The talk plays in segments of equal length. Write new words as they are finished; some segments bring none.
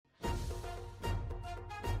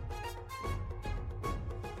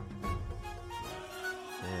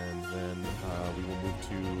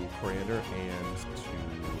Coriander and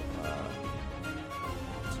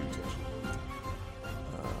to Titch.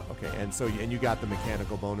 Okay, and so you got the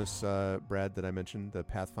mechanical bonus, Brad, that I mentioned, the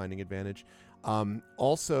pathfinding advantage.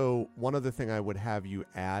 Also, one other thing I would have you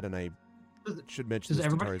add, and I should mention this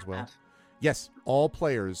to Tari as well. Yes, all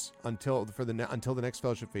players until the next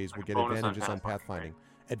fellowship phase will get advantages on pathfinding. Right?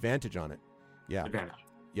 Advantage on it. Yeah. Advantage.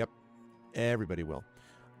 Yep. Everybody will.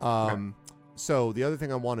 Okay. So the other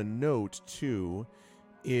thing I want to note too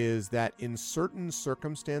is that in certain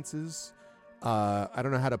circumstances, I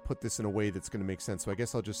don't know how to put this in a way that's going to make sense. So I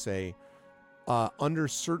guess I'll just say, under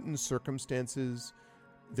certain circumstances,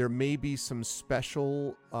 there may be some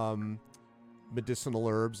special medicinal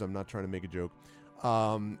herbs. I'm not trying to make a joke.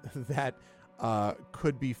 That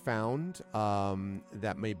could be found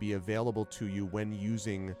that may be available to you when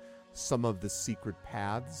using some of the secret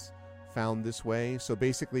paths found this way. So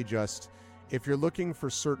basically just if you're looking for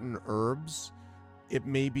certain herbs, it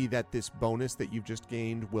may be that this bonus that you've just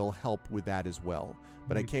gained will help with that as well.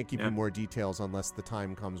 But I can't give you more details unless the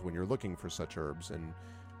time comes when you're looking for such herbs, and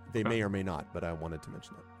they may or may not, but I wanted to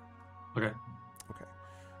mention that. Okay.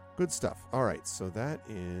 Good stuff. All right, so that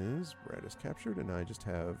is Brad is captured, and I just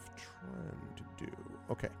have trying to do.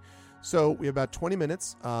 Okay, so we have about 20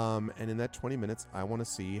 minutes, and in that 20 minutes, I want to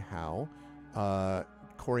see how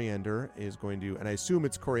Coriander is going to, and I assume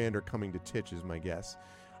it's Coriander coming to Titch is my guess.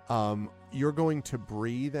 You're going to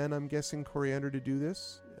breathe, then, I'm guessing, Coriander, to do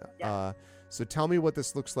this? Yeah. So tell me what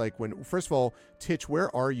this looks like when, first of all, Titch,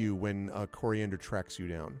 where are you when Coriander tracks you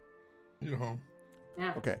down? You're home.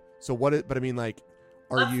 Yeah. Okay, so but I mean, like,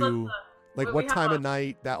 what time of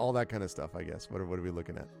night, that all that kind of stuff, I guess. What are we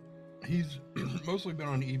looking at? He's mostly been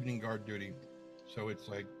on evening guard duty, so it's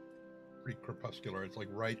like pretty crepuscular. It's like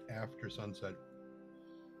right after sunset.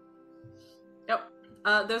 Yep.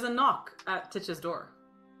 There's a knock at Titch's door.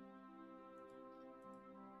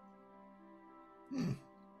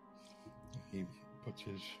 He puts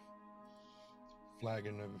his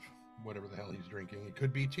flagon of whatever the hell he's drinking. It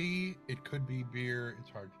could be tea, it could be beer. It's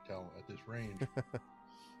hard to tell at this range.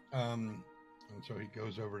 And so he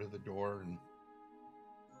goes over to the door and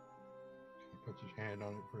he puts his hand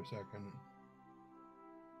on it for a second,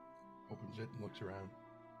 opens it and looks around.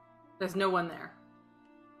 There's no one there.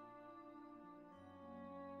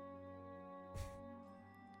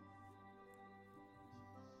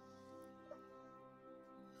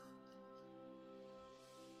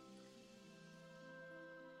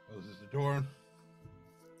 Closes the door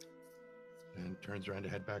and turns around to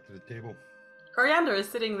head back to the table. Coriander is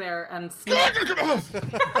sitting there and He's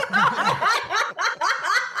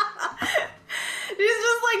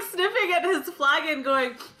just like sniffing at his flagon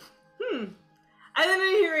going, And then when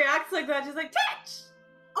he reacts like that, she's like, Titch!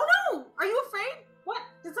 Oh no! Are you afraid? What?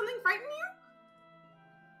 Did something frighten you?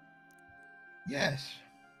 Yes.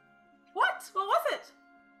 What? What was it?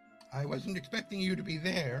 I wasn't expecting you to be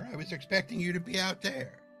there. I was expecting you to be out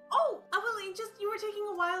there. Oh, well, you were taking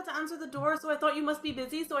a while to answer the door, so I thought you must be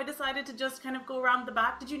busy, so I decided to just kind of go around the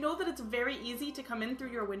back. Did you know that it's very easy to come in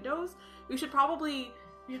through your windows? You should probably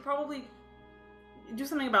do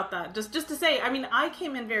something about that. Just to say, I mean, I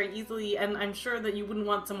came in very easily, and I'm sure that you wouldn't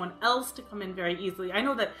want someone else to come in very easily. I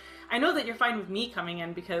know that you're fine with me coming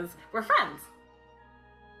in because we're friends.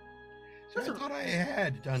 So I thought I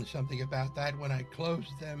had done something about that when I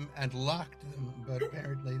closed them and locked them, but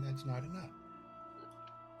apparently that's not enough.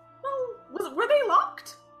 Well, were they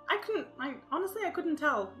locked? I couldn't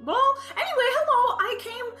tell. Well, anyway, hello, I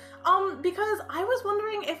came, because I was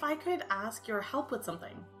wondering if I could ask your help with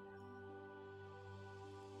something.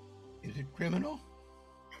 Is it criminal?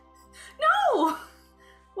 No!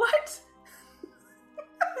 What?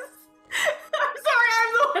 I'm sorry,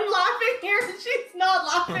 I'm the one laughing here, and she's not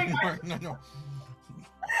laughing. No.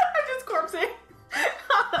 I'm just corpsing.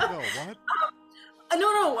 No, what?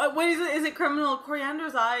 No. What is it? Is it criminal?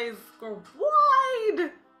 Coriander's eyes go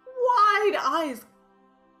wide eyes.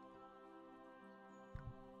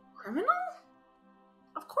 Criminal?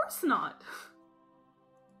 Of course not.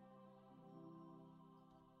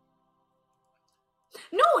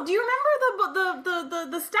 No, do you remember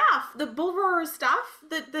the staff, the bull roarer staff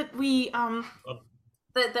that we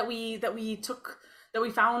took, that we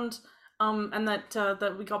found, and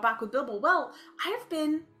that we got back with Bilbo? Well, I've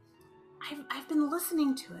been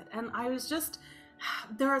listening to it, and I was just,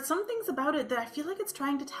 there are some things about it that I feel like it's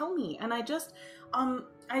trying to tell me, and I just,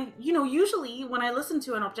 usually when I listen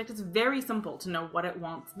to an object, it's very simple to know what it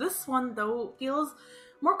wants. This one, though, feels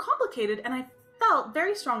more complicated, and I felt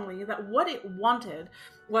very strongly that what it wanted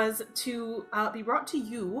was to be brought to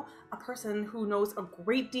you, a person who knows a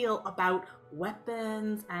great deal about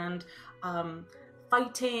weapons and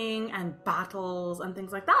fighting and battles and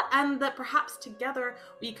things like that, and that perhaps together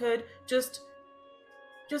we could just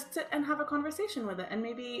sit and have a conversation with it, and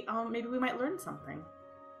maybe we might learn something.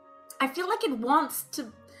 I feel like it wants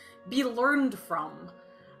to be learned from.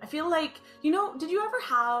 I feel like, did you ever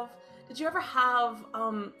have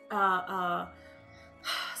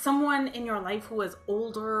someone in your life who was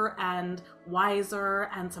older and wiser,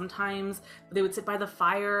 and sometimes they would sit by the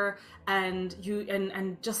fire and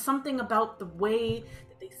just something about the way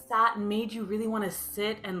that they sat and made you really want to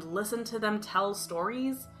sit and listen to them tell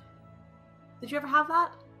stories? Did you ever have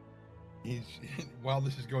that? While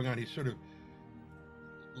this is going on, he's sort of,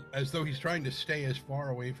 as though he's trying to stay as far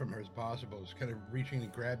away from her as possible, is kind of reaching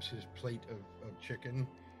and grabs his plate of chicken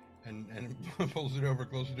and pulls it over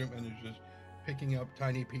closer to him, and is just picking up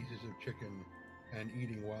tiny pieces of chicken and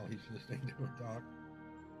eating while he's listening to her talk.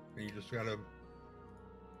 And you just gotta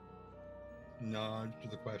nod to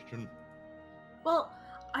the question. Well,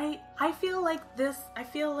 I feel like this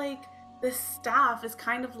staff is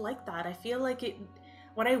kind of like that. I feel like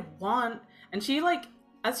what I want, and she, like,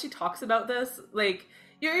 as she talks about this, like,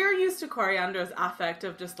 you're used to Coriander's affect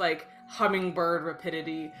of just like hummingbird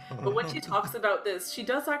rapidity, but when she talks about this, she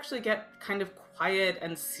does actually get kind of quiet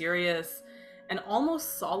and serious and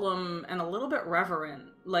almost solemn and a little bit reverent.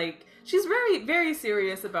 Like, she's very, very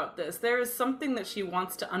serious about this. There is something that she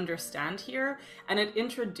wants to understand here, and it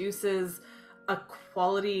introduces a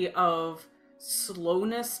quality of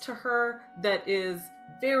slowness to her that is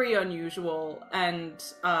very unusual and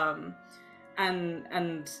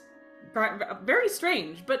very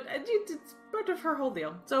strange, but it's part of her whole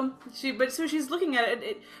deal. So she's looking at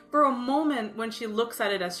it for a moment. When she looks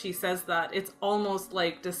at it as she says that, it's almost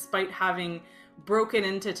like, despite having broken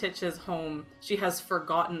into Titch's home, she has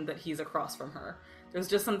forgotten that he's across from her. There's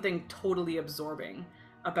just something totally absorbing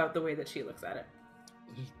about the way that she looks at it.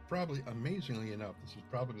 This is probably, amazingly enough, this is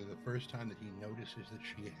probably the first time that he notices that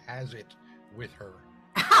she has it with her.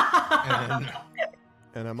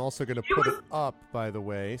 And I'm also going to put it up, by the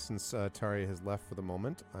way, since Taria has left for the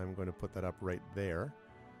moment. I'm going to put that up right there,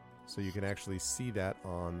 so you can actually see that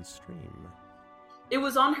on stream. It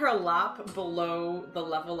was on her lap below the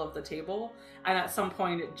level of the table, and at some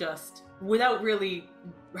point it just, without really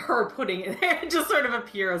her putting it there, it just sort of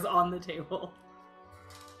appears on the table.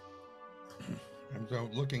 And so,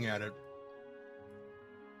 looking at it,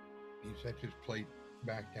 he sets his plate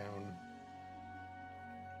back down,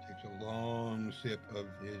 takes a long sip of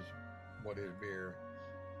his beer.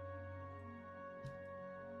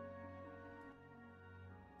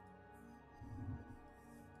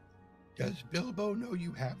 Does Bilbo know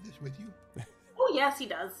you have this with you? Oh, yes, he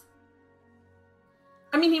does.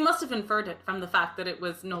 I mean, he must have inferred it from the fact that it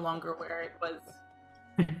was no longer where it was.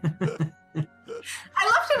 I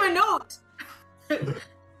left him a note!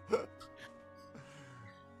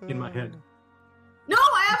 In my head. No,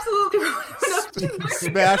 I absolutely wrote him a note.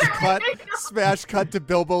 Smash cut to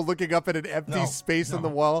Bilbo looking up at an empty space on the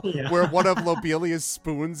wall where one of Lobelia's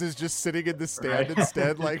spoons is just sitting in the stand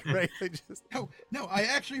instead. Like, right? No, I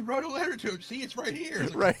actually wrote a letter to him. See, it's right here.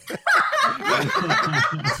 Right.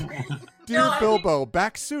 Dear Bilbo,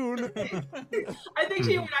 back soon. I think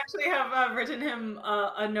she would actually have written him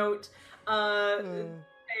a note.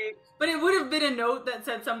 But it would have been a note that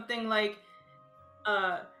said something like,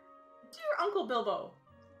 Dear Uncle Bilbo,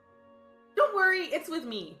 don't worry, it's with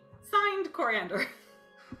me. Signed, Coriander.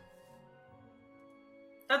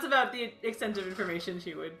 That's about the extent of information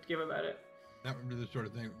she would give about it. That would be the sort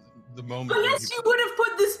of thing, the moment... But yes, she would have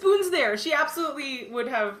put the spoons there. She absolutely would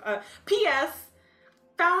have. P.S.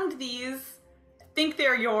 Found these, think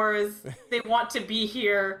they're yours, they want to be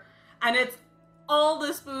here, and it's all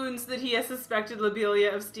the spoons that he has suspected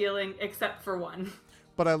Lobelia of stealing, except for one.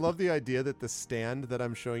 But I love the idea that the stand that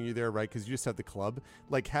I'm showing you there, right, because you just have the club,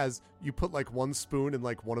 like you put like one spoon in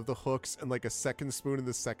like one of the hooks and like a second spoon in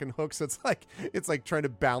the second hook. So it's like trying to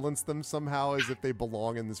balance them somehow as if they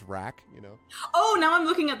belong in this rack, you know? Oh, now I'm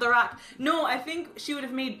looking at the rack. No, I think she would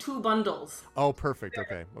have made 2 bundles. Oh, perfect.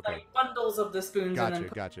 Okay. Like bundles of the spoons.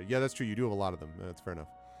 Gotcha. Yeah, that's true. You do have a lot of them. That's fair enough.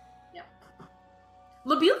 Yeah.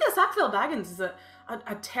 Lobelia Sackville Baggins is a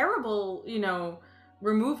terrible,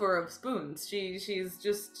 remover of spoons. She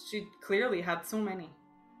clearly had so many.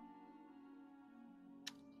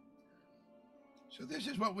 So this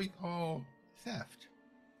is what we call theft.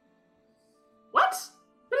 What?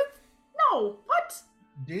 But what?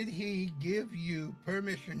 Did he give you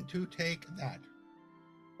permission to take that?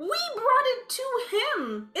 We brought it to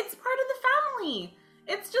him. It's part of the family.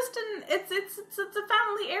 It's just it's a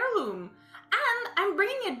family heirloom. And I'm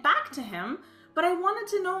bringing it back to him. But I wanted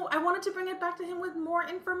to bring it back to him with more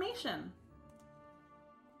information.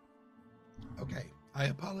 Okay, I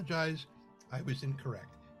apologize. I was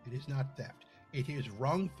incorrect. It is not theft. It is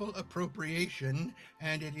wrongful appropriation,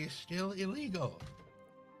 and it is still illegal.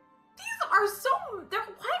 These are so...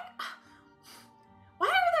 Why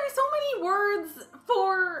are there so many words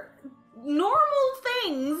for normal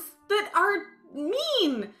things that are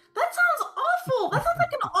mean? That sounds awful. That sounds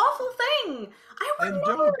like an awful thing. I would And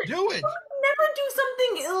never don't do it. do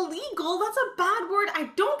something illegal. That's a bad word. I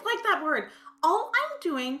don't like that word. All I'm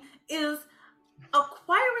doing is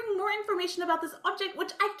acquiring more information about this object,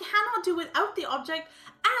 which I cannot do without the object,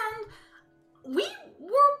 and we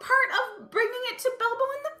were part of bringing it to Bilbo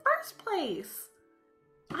in the first place.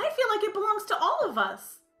 I feel like it belongs to all of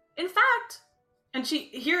us. In fact, and she,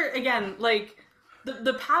 here again, like,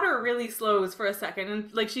 the patter really slows for a second,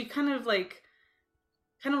 and like she kind of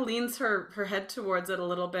leans her head towards it a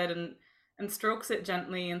little bit and strokes it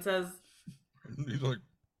gently and says, And he's like,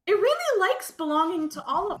 it really likes belonging to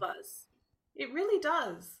all of us. It really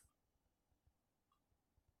does.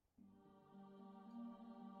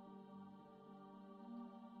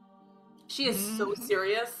 She is so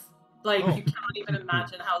serious. Like, you cannot even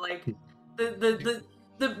imagine how, like, the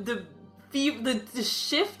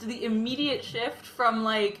shift, the immediate shift from,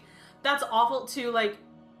 like, that's awful to, like,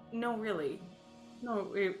 no, really.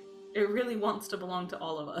 No, it really wants to belong to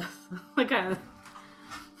all of us. Like, kind of.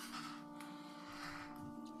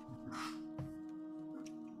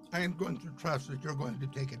 I am going to trust that you're going to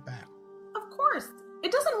take it back. Of course.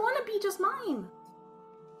 It doesn't want to be just mine.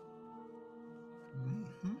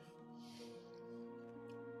 Mm-hmm.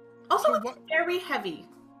 Also, So it's what- very heavy.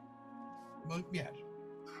 Well, yes.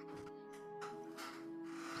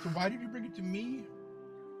 So why did you bring it to me?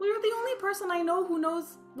 Well, you're the only person I know who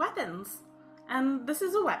knows weapons. And this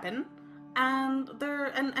is a weapon. And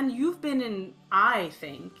and you've been in, I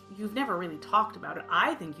think, you've never really talked about it.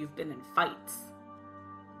 I think you've been in fights.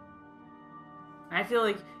 I feel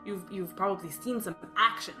like you've probably seen some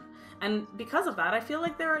action. And because of that, I feel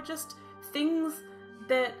like there are just things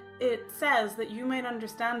that it says that you might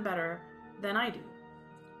understand better than I do.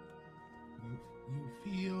 You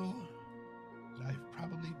feel that I've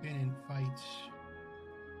probably been in fights,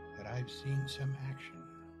 that I've seen some action.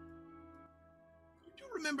 You do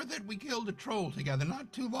remember that we killed a troll together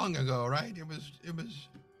not too long ago, right? It was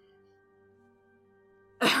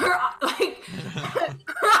Like,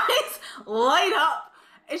 her eyes light up.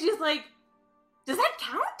 And she's like, does that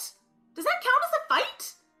count? Does that count as a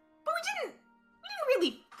fight? But we didn't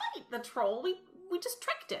really fight the troll. We just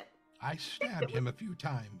tricked it. I stabbed him a few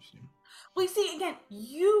times. Well, you see, again,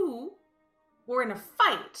 you were in a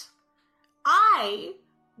fight. I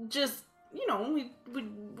just,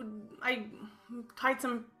 I tied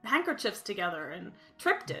some handkerchiefs together and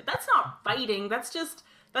tripped it. That's not fighting. That's just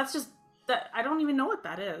that. I don't even know what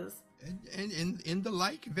that is. And in the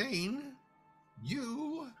like vein,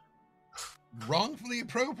 you wrongfully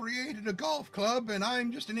appropriated a golf club, and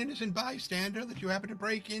I'm just an innocent bystander that you happen to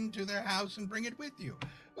break into their house and bring it with you.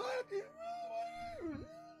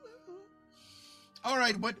 All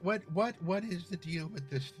right, what is the deal with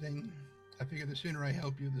this thing? I figure the sooner I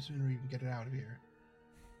help you, the sooner you can get it out of here.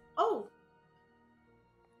 Oh,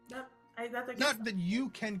 that's I guess. Not that you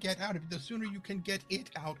can get out of it, the sooner you can get it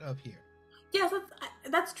out of here. Yes,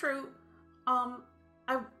 that's true. I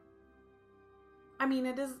mean,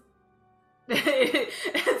 it is.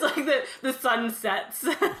 It's like the sun sets.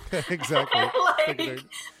 Exactly. Like,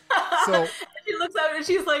 So she looks out and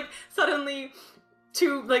she's like suddenly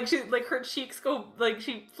her cheeks go, like,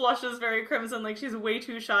 she flushes very crimson, like she's way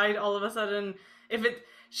too shy all of a sudden.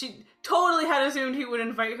 She totally had assumed he would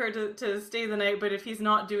invite her to stay the night, but if he's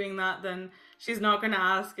not doing that, then she's not going to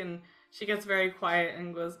ask, and she gets very quiet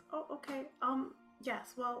and goes, "Oh, okay.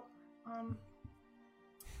 Yes. Well,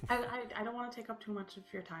 I don't want to take up too much of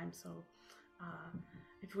your time, so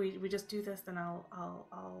if we just do this, then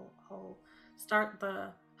I'll start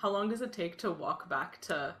the. How long does it take to walk back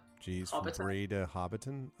to from Hobbiton? Bray to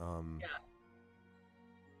Hobbiton. Yeah.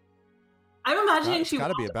 I'm imagining It's she got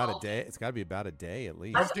to be walked about all- a day. It's got to be about a day at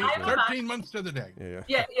least. 13 months to the day.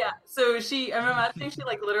 Yeah. Yeah. So I'm imagining she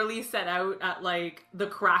like literally set out at like the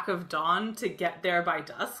crack of dawn to get there by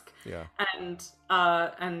dusk. Yeah. And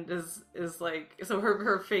is like, so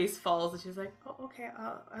her face falls and she's like, "Oh, okay.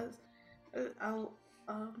 I'll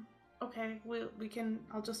okay. We can.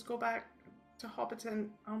 I'll just go back to Hobbiton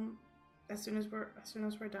as soon as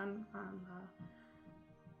we're done.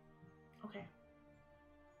 Okay."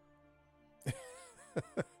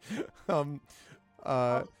 uh, I'll find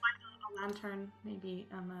a lantern maybe,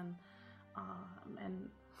 and then and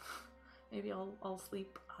maybe I'll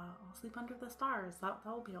sleep under the stars.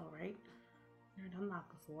 That'll be all right. Never done that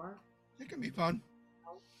before. It can be fun.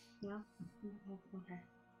 Yeah. Okay.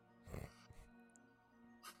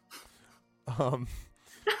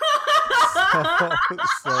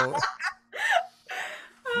 So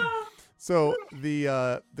so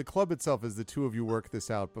the club itself, as the two of you work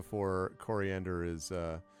this out before Coriander is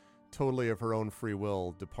totally of her own free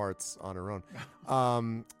will departs on her own,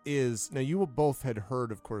 is now you both had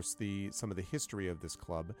heard, of course, some of the history of this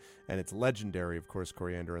club, and it's legendary, of course,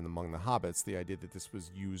 Coriander and Among the Hobbits, the idea that this was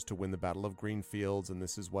used to win the Battle of Greenfields, and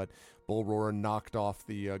this is what Bull Roarer knocked off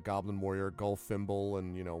the Goblin Warrior Gulfimble,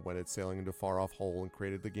 and went it sailing into Far Off Hole and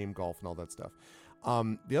created the game Golf and all that stuff.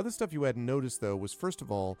 The other stuff you hadn't noticed, though, was, first of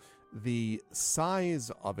all, the size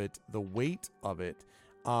of it, the weight of it,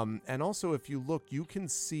 and also, if you look, you can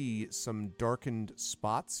see some darkened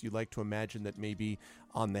spots. You like to imagine that maybe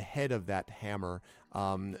on the head of that hammer,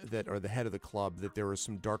 or the head of the club, that there are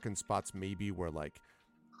some darkened spots, maybe where like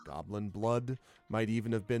goblin blood might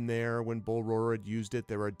even have been there when Bull Roarer had used it.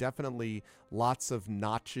 There are definitely lots of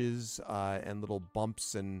notches and little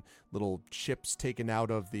bumps and little chips taken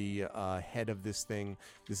out of the head of this thing.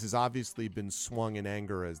 This has obviously been swung in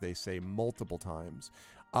anger, as they say, multiple times.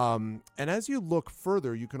 And as you look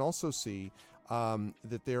further, you can also see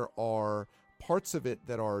that there are parts of it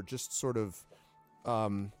that are just sort of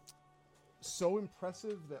so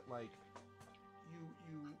impressive that like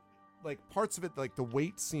you like parts of it, like the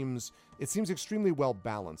weight seems extremely well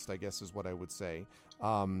balanced, I guess is what I would say,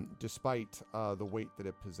 despite the weight that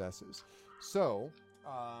it possesses. So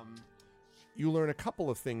you learn a couple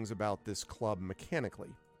of things about this club mechanically.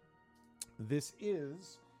 This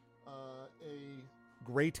is a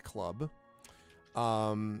great club,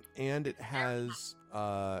 and it has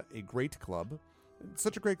a great club. It's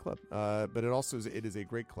such a great club, but it is a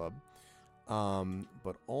great club.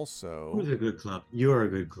 But also, Who's a good club? You're a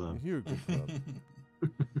good club. You're a good club.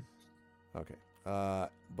 Okay.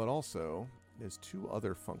 But also, there's two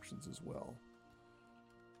other functions as well.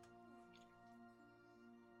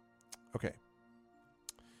 Okay.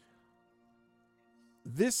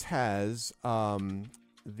 This has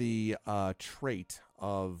the trait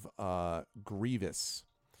of Grievous.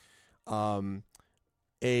 So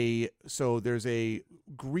there's a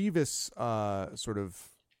Grievous sort of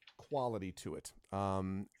quality to it.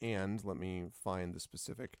 And let me find the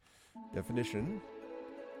specific definition.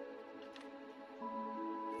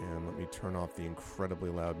 And let me turn off the incredibly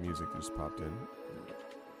loud music that just popped in.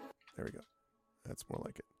 There we go. That's more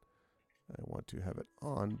like it. I want to have it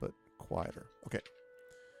on, but quieter. Okay.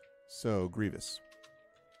 So, Grievous.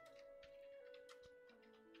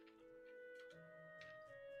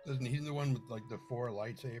 Isn't he the one with like the 4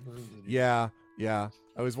 lightsabers? Yeah. I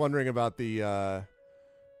was wondering about I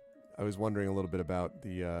was wondering a little bit about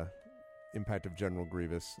the impact of General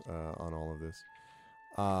Grievous on all of this.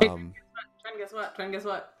 Try and guess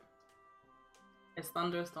what? It's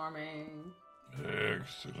thunderstorming.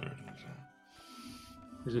 Excellent.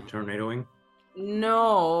 Is it tornadoing?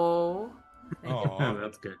 No. Oh,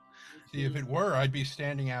 That's good. see, if it were, I'd be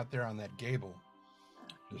standing out there on that gable,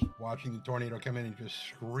 just watching the tornado come in and just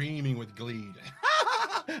screaming with glee.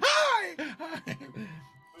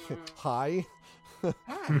 Hi! Hi.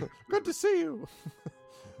 Good to see you.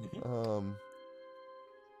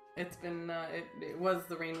 It's been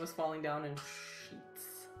the rain was falling down in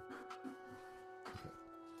sheets.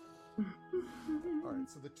 All right,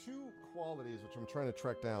 so the two qualities which I'm trying to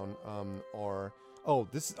track down are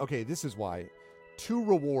this is why. 2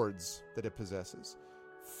 rewards that it possesses.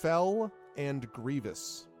 Fell and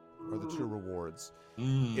Grievous are the 2 rewards.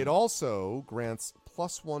 It also grants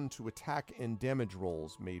 +1 to attack and damage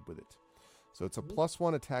rolls made with it. So it's a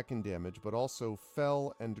 +1 attack and damage, but also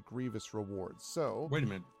Fell and Grievous rewards. So Wait a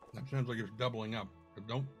minute. That sounds like it's doubling up. But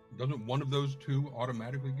doesn't one of those 2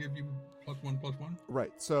 automatically give you +1/+1?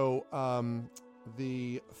 right. So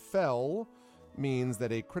the Fell means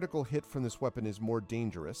that a critical hit from this weapon is more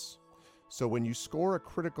dangerous. So when you score a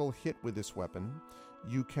critical hit with this weapon,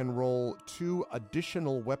 you can roll 2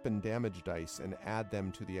 additional weapon damage dice and add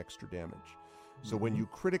them to the extra damage. So when you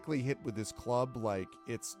critically hit with this club, like,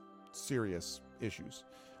 it's serious issues.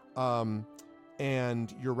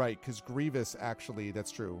 And you're right, because Grievous, actually,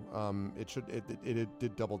 that's true. It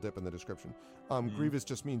did double dip in the description. Grievous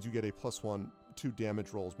just means you get a +1 to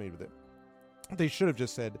damage rolls made with it. They should have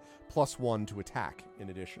just said +1 to attack in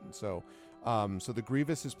addition. So the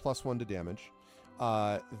Grievous is +1 to damage.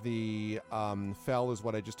 The Fell is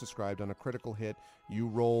what I just described. On a critical hit, you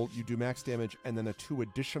do max damage and then a 2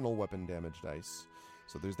 additional weapon damage dice.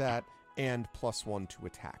 So there's that, and +1 to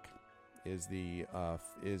attack is the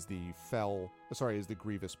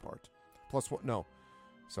Grievous part. +1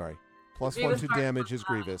 to damage is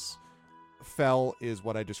Grievous. Fell is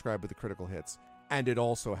what I described with the critical hits. and it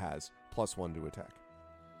also has +1 to attack.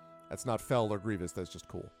 That's not fell or grievous. That's just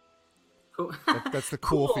cool. Cool. That's the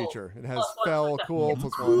cool, Cool. feature. It has +1 fell, to cool, attack.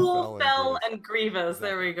 +1, Cool, fell, and grievous.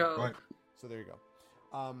 There we go. Right. So there you go.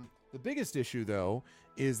 The biggest issue, though,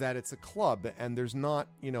 is that it's a club, and there's not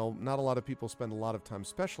a lot of people spend a lot of time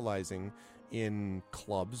specializing in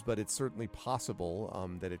clubs, but it's certainly possible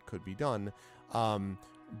that it could be done.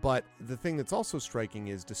 But the thing that's also striking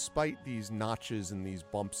is, despite these notches and these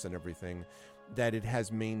bumps and everything, that it has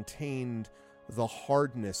maintained the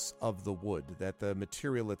hardness of the wood, that the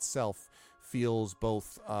material itself feels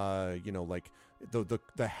both, like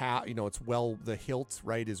the hilt,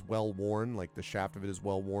 right, is well worn, like the shaft of it is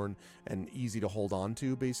well worn and easy to hold on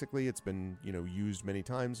to. Basically, it's been used many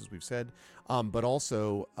times, as we've said, but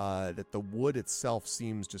also that the wood itself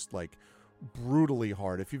seems just like brutally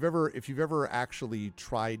hard. If you've ever actually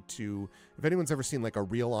tried to, if anyone's ever seen like a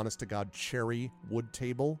real honest to god cherry wood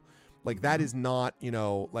table, like that is not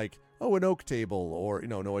like, oh, an oak table, or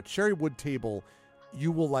no, a cherry wood table,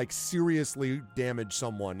 you will like seriously damage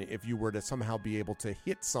someone if you were to somehow be able to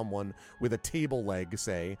hit someone with a table leg,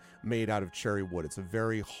 say, made out of cherry wood. It's a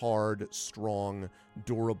very hard, strong,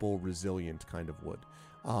 durable, resilient kind of wood.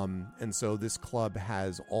 And so this club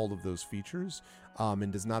has all of those features,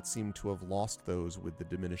 and does not seem to have lost those with the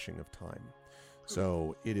diminishing of time.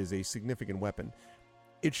 So it is a significant weapon.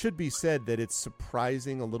 It should be said that it's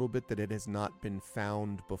surprising a little bit that it has not been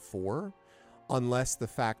found before, unless the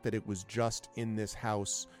fact that it was just in this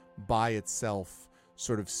house by itself,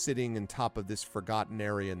 sort of sitting on top of this forgotten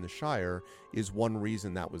area in the Shire, is one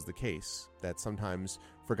reason that was the case. That sometimes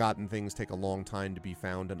forgotten things take a long time to be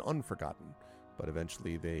found and unforgotten, but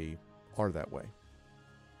eventually they are that way.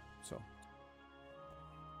 So.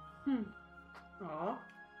 Aw.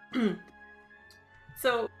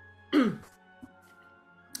 So,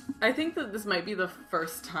 I think that this might be the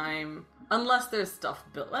first time, unless there's stuff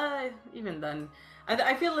built. Even then,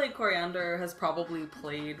 I feel like Coriander has probably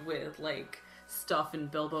played with like stuff in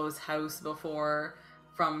Bilbo's house before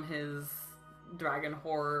from his dragon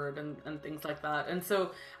hoard and things like that. And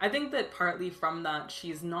so I think that partly from that,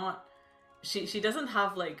 she's not. She doesn't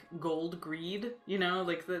have like gold greed,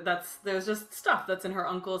 like there's just stuff that's in her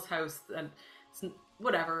uncle's house and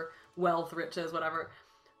whatever, wealth, riches, whatever.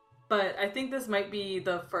 But I think this might be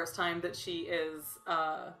the first time that she has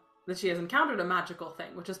encountered a magical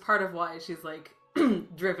thing, which is part of why she's like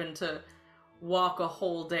driven to walk a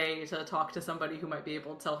whole day to talk to somebody who might be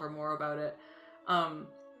able to tell her more about it.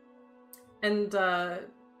 And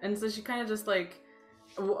so she kind of just like,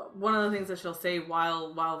 one of the things that she'll say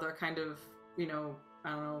while they're kind of, I don't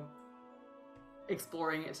know,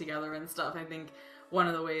 exploring it together and stuff, I think one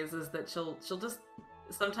of the ways is that she'll just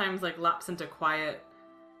sometimes like lapse into quiet,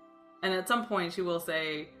 and at some point she will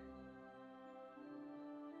say,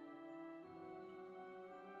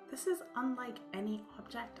 "This is unlike any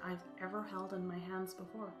object I've ever held in my hands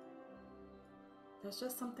before. There's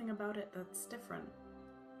just something about it that's different.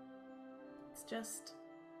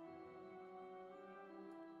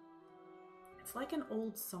 It's like an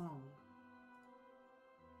old song.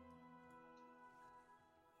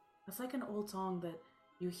 It's like an old song that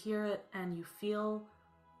you hear it and you feel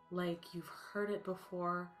like you've heard it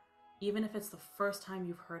before, even if it's the first time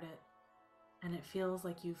you've heard it, and it feels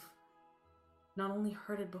like you've not only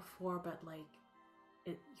heard it before, but like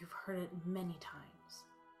you've heard it many times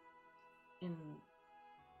in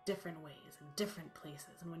different ways, in different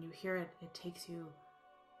places, and when you hear it, it takes you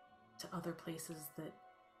to other places that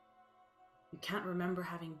you can't remember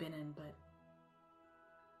having been in, but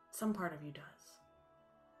some part of you does.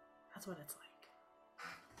 That's what it's like."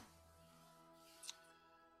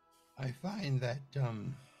 I find that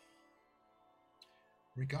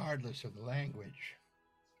regardless of the language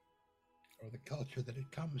or the culture that it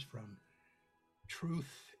comes from,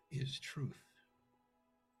 truth is truth.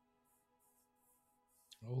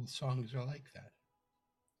 Old songs are like that.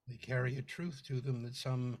 They carry a truth to them that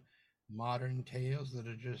some modern tales that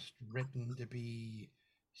are just written to be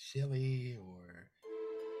silly or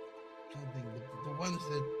something, the ones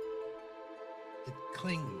that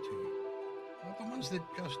cling to you, not the ones that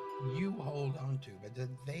just you hold on to, but that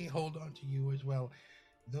they hold on to you as well.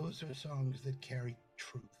 Those are songs that carry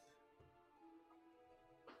truth.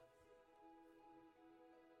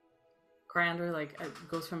 Coriander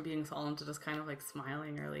goes from being solemn to just kind of like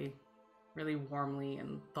smiling really, really warmly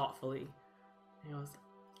and thoughtfully. He goes,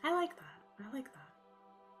 I like that.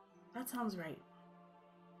 That sounds right.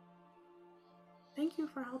 Thank you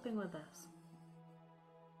for helping with this.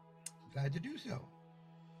 Glad to do so.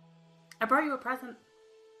 I brought you a present.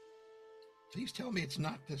 Please tell me it's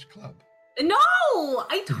not this club. No!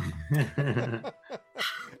 I don't.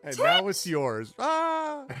 And now it's yours.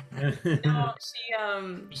 Ah! No, she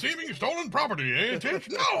Receiving stolen property, eh, Titch?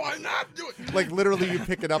 No, I'm not doing. Like literally, you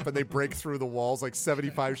pick it up and they break through the walls like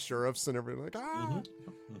 75 sheriffs and everything. Like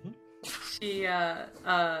she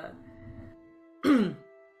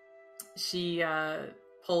she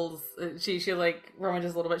pulls she like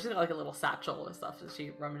rummages a little bit. She's got like a little satchel and stuff that she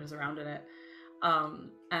rummages around in it,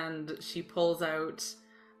 and she pulls out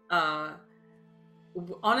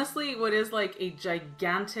honestly what is like a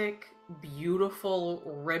gigantic beautiful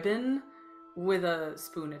ribbon with a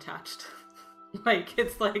spoon attached. Like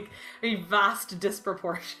it's like a vast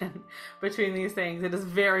disproportion between these things. It is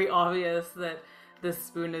very obvious that this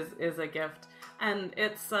spoon is a gift, and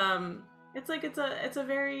it's a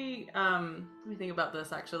very let me think about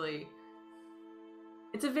this actually.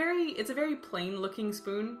 It's a very plain looking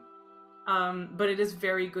spoon, but it is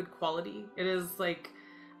very good quality. It is like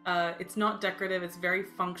it's not decorative. It's very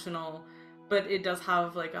functional, but it does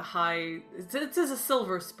have like a high. It's a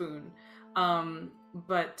silver spoon,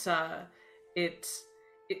 but it's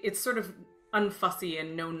sort of unfussy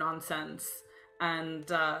and no nonsense,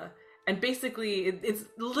 and basically it's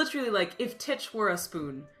literally like if Titch were a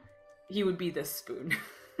spoon, he would be this spoon.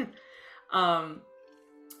 And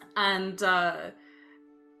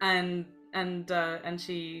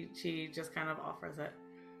she just kind of offers it.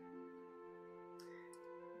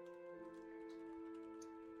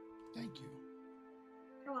 Thank you,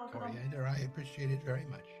 You're welcome. Coriander. I appreciate it very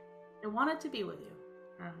much. I wanted to be with you,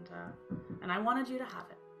 and I wanted you to have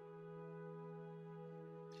it.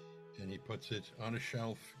 And he puts it on a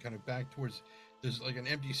shelf, kind of back towards. There's like an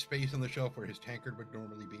empty space on the shelf where his tankard would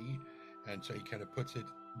normally be, and so he kind of puts it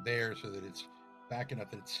there so that it's back enough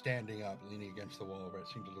that it's standing up, leaning against the wall, where it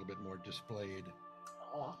seems a little bit more displayed.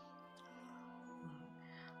 Oh.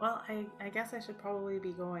 Well, I guess I should probably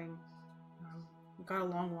be going. We've got a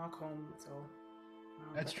long walk home, so.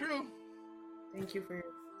 That's true. Thank you for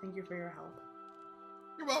your help.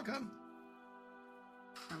 You're welcome.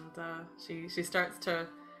 And she starts to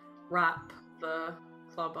wrap the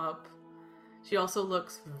club up. She also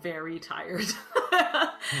looks very tired.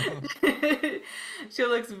 She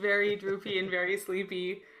looks very droopy and very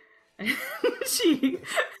sleepy. She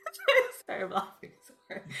sorry, I'm laughing.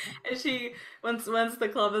 Sorry. And she once the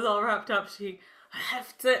club is all wrapped up, she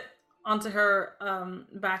hefts it onto her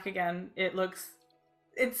back again.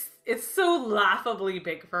 It's so laughably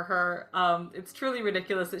big for her. It's truly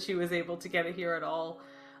ridiculous that she was able to get it here at all.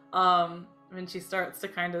 And she starts to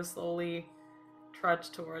kind of slowly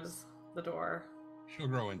trudge towards the door. She'll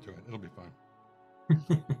grow into it. It'll be fine.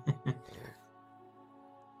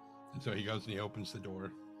 And so he goes and he opens the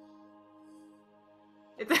door.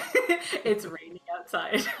 It's raining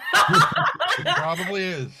outside. It probably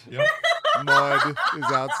is. Yep. mud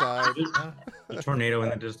is outside. A tornado in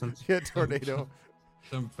the distance. Yeah, tornado.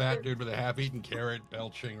 Some fat dude with a half-eaten carrot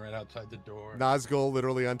belching right outside the door. Nazgul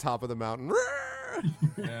literally on top of the mountain.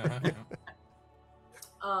 Yeah.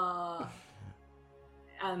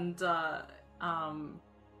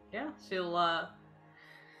 Yeah, she'll well,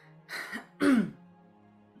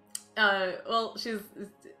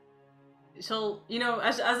 she'll, you know,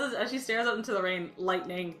 as she stares out into the rain,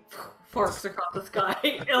 lightning forks across the sky,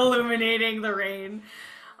 illuminating the rain.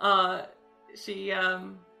 She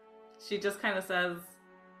just kind of says,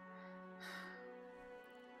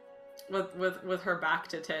 with her back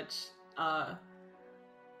to Titch, I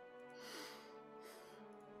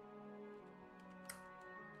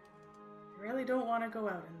really don't want to go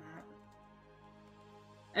out in that.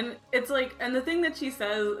 And it's like, and the thing that she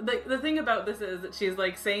says, the thing about this is that she's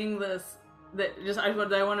like saying this, that just I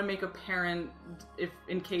want to make apparent, if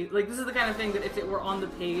in case, like, this is the kind of thing that if it were on the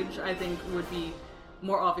page, I think would be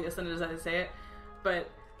more obvious than it is as I say it. But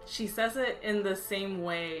she says it in the same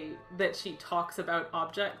way that she talks about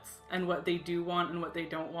objects and what they do want and what they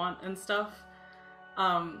don't want and stuff.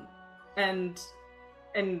 And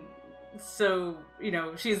so, you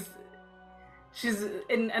know, she's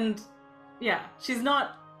and yeah, she's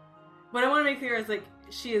not, what I want to make clear is, like,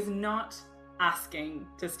 she is not asking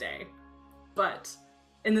to stay, but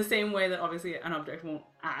in the same way that obviously an object won't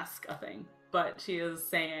ask a thing, but she is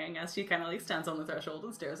saying, as she kind of like stands on the threshold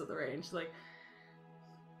and stares at the rain, she's like,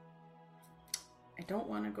 I don't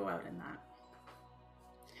want to go out in that.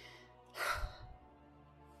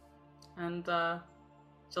 And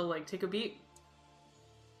she'll like take a beat,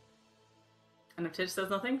 and if Titch says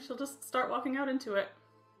nothing, she'll just start walking out into it.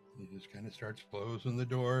 He just kind of starts closing the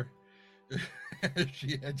door.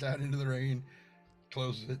 She heads out into the rain,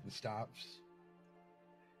 closes it and stops.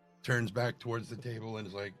 Turns back towards the table and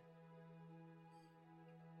is like,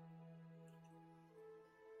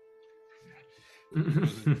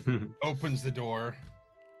 opens the door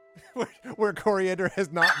where Coriander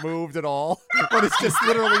has not moved at all, but is just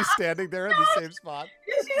literally standing there in the same spot.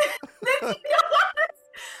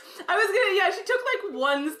 I was gonna, yeah, she took like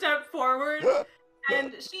one step forward,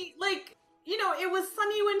 and she, like, you know, it was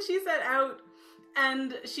sunny when she set out,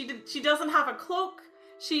 and she doesn't have a cloak.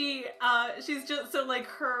 She's just, so like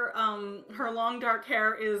her long dark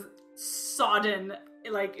hair is sodden,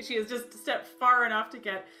 like she has just stepped far enough to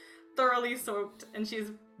get thoroughly soaked, and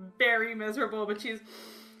she's very miserable, but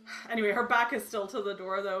anyway, her back is still to the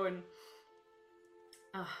door though,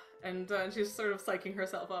 and she's sort of psyching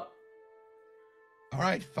herself up. All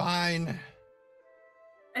right, fine.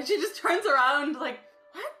 And she just turns around like,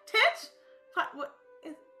 what, Titch?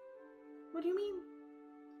 What do you mean?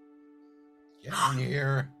 Get in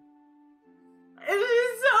here. And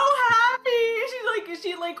she's so happy.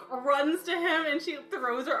 She runs to him and she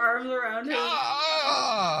throws her arms around him.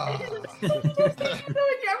 Ah! I really didn't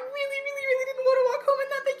want to walk home,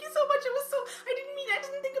 and that. Thank you so much. It was so. I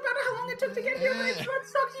didn't think about how long it took to get here, but I just wanted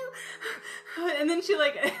to talk to you. And then she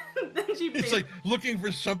It's like looking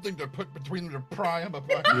for something to put between them to pry him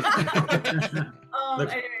apart.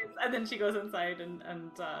 Anyways, and then she goes inside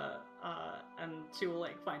and she will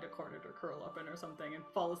like find a corner to curl up in or something and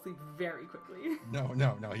fall asleep very quickly. No.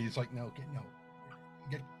 He's like, no.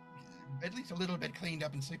 Get at least a little bit cleaned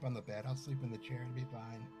up and sleep on the bed. I'll sleep in the chair and be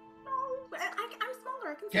fine. No, I'm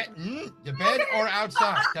smaller. I can Get sleep. the bed or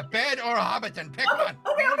outside. The bed or Hobbiton. Pick one.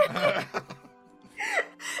 Okay.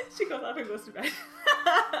 She goes up and goes to bed.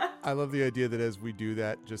 I love the idea that as we do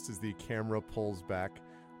that, just as the camera pulls back,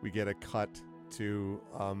 we get a cut to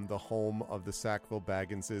the home of the Sackville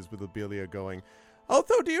Bagginses with Lobelia going,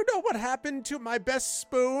 "Although, do you know what happened to my best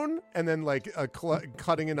spoon?" And then like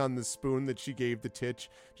cutting in on the spoon that she gave the Titch,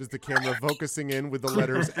 just the camera focusing in with the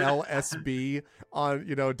letters LSB on,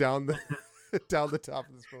 down the down the top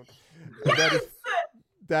of the spoon. Yes!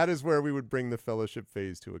 That is where we would bring the fellowship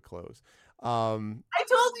phase to a close. I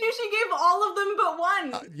told you she gave all of them but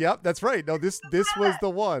one. Yep, that's right. No, this was the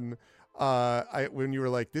one. When you were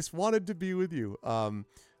like, this wanted to be with you.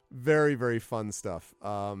 Very, very fun stuff.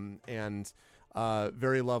 And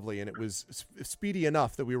very lovely. And it was speedy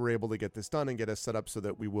enough that we were able to get this done and get us set up so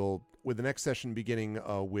that we will, with the next session beginning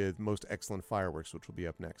with Most Excellent Fireworks, which will be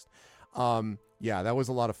up next. Yeah, that was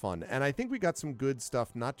a lot of fun. And I think we got some good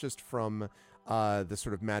stuff, not just from the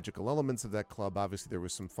sort of magical elements of that club. Obviously, there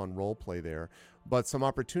was some fun role play there, but some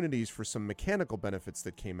opportunities for some mechanical benefits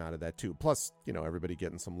that came out of that too. Plus, everybody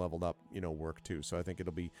getting some leveled up, work too. So I think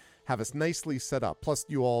it'll have us nicely set up. Plus,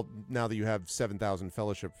 you all, now that you have 7,000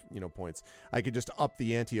 fellowship, points, I could just up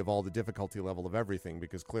the ante of all the difficulty level of everything,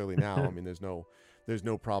 because clearly now, I mean, there's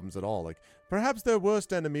no problems at all. Like, perhaps their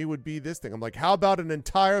worst enemy would be this thing. I'm like, how about an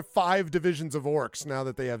entire 5 divisions of orcs now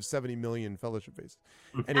that they have 70 million fellowship bases?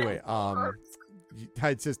 Anyway,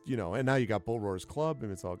 it's just, and now you got Bull Roar's Club,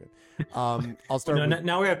 and it's all good. I'll start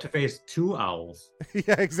now we have to face 2 owls.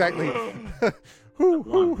 Yeah, exactly.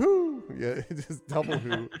 Who. Yeah, just double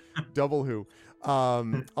who.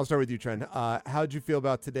 I'll start with you, Trent. How'd you feel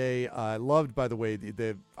about today? I loved, by the way,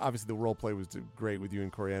 obviously the role play was great with you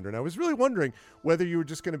and Coriander, and I was really wondering whether you were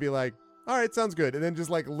just going to be like, all right, sounds good, and then just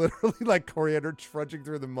like literally like Coriander trudging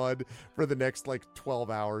through the mud for the next like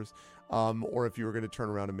 12 hours, or if you were going to turn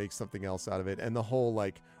around and make something else out of it. And the whole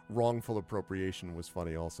like wrongful appropriation was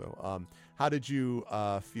funny also. How did you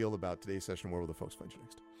feel about today's session? Where will the folks find you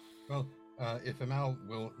next? Well, if Amal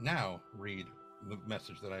will now read the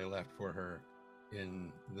message that I left for her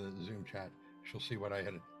in the Zoom chat, she'll see what I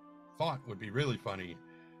had thought would be really funny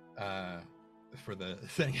for the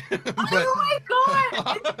thing. Oh my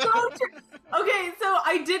god! It's so true. Okay, so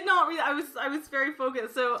I did not read. I was very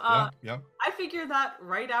focused. So yep. I figure that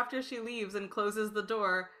right after she leaves and closes the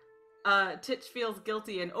door, Titch feels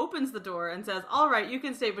guilty and opens the door and says, "All right, you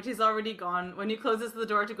can stay," but she's already gone. When he closes the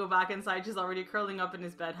door to go back inside, she's already curling up in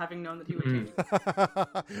his bed, having known that he would change.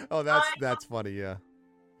 Oh, that's funny. Yeah.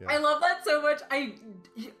 I love that so much.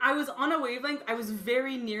 I was on a wavelength. I was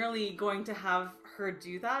very nearly going to have her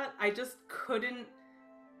do that. I just couldn't.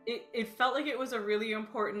 It felt like it was a really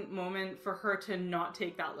important moment for her to not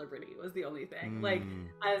take that liberty. Was the only thing.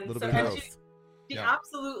 She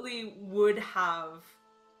absolutely would have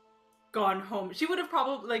gone home. She would have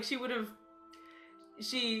probably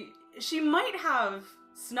she might have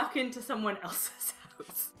snuck into someone else's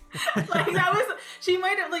house. Like that was, she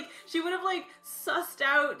would have like sussed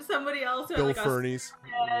out somebody else who had like Fernie's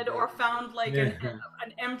bed, or found like an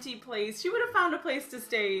empty place. She would have found a place to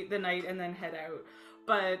stay the night and then head out.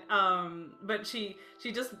 But she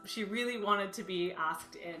really wanted to be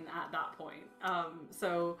asked in at that point.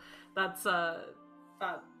 So that's that,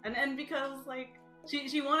 and because like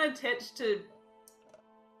she wanted Titch to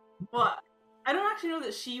Well, I don't actually know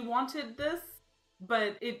that she wanted this,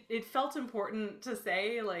 but it felt important to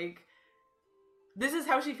say, like, this is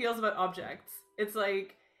how she feels about objects. It's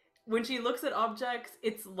like, when she looks at objects,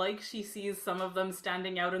 it's like she sees some of them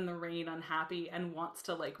standing out in the rain unhappy and wants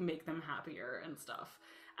to, like, make them happier and stuff.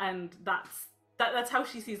 And that's how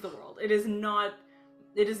she sees the world. It is not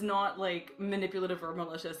like manipulative or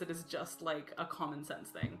malicious. It is just like a common sense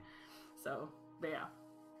thing. So, but yeah.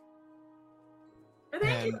 But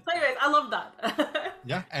thank you. So anyways, I love that.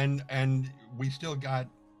 Yeah, and we still got,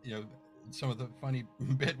 you know, some of the funny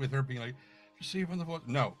bit with her being like, "See from the floor."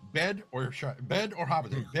 No, bed or Hobbiton. Bed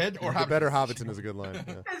or Hobbiton. The better Hobbiton is a good line.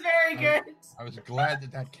 Yeah. It's very good. I was glad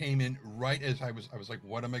that came in right as I was like,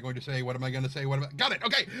 what am I going to say? What am I going to say? Got it.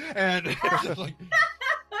 Okay. And it's just like,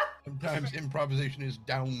 sometimes improvisation is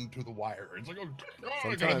down to the wire. It's like,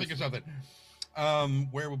 I gotta think of something.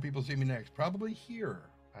 Where will people see me next? Probably here,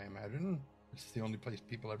 I imagine. It's the only place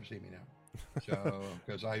people ever see me now. So,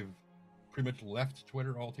 because I've pretty much left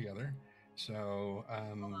Twitter altogether. So,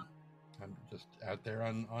 I'm just out there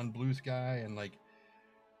on Blue Sky, and like,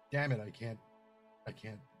 damn it, I can't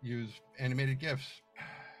use animated GIFs.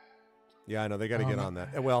 Yeah, I know, they got to get on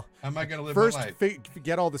that. Well, how am I going to live first, my life?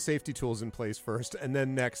 Get all the safety tools in place first, and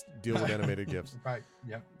then next deal with animated GIFs. Right.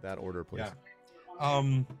 Yep. That order, please.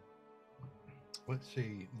 Yeah. Let's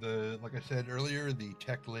see. Like I said earlier, the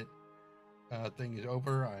TechLit thing is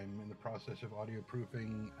over. I'm in the process of audio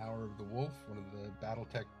proofing Hour of the Wolf, one of the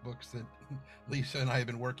BattleTech books that Lisa and I have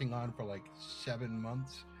been working on for like 7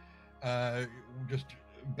 months. Just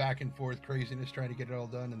back and forth craziness trying to get it all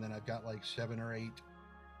done, and then I've got like 7 or 8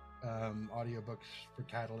 audiobooks for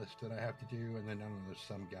Catalyst that I have to do, and then I don't know, there's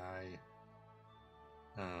some guy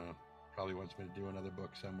probably wants me to do another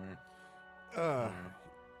book somewhere.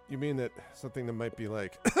 You mean that something that might be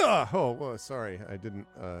like, oh, well, sorry, I didn't,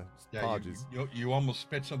 apologies. You almost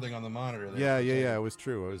spit something on the monitor Yeah, there. it was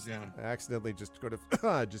true. I accidentally just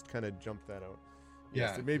just kind of jumped that out. Yes,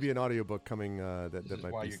 Yeah. there may be an audiobook coming that This is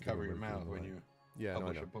might why be you cover your mouth when you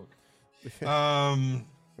publish a book.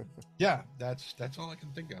 Yeah, that's all I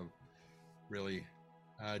can think of, really.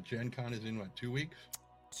 Gen Con is in what, 2 weeks?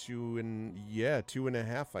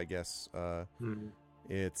 2.5, I guess.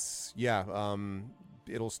 It's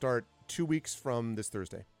it'll start 2 weeks from this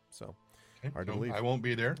Thursday. So Okay, hard to believe. I won't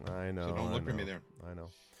be there. I know. So don't look for me there. I know.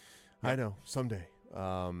 I know. Someday.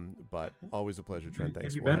 But always a pleasure, Trent.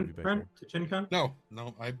 Thanks. Have you We'll have been, back Brent, here. to Gen Con? No.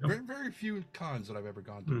 I've very few cons that I've ever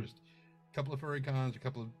gone to. Just a couple of furry cons, a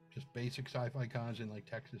couple of just basic sci-fi cons in like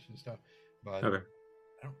Texas and stuff. But Okay.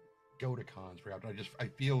 I don't go to cons very often. I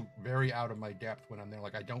feel very out of my depth when I'm there.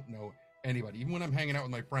 Like, I don't know anybody. Even when I'm hanging out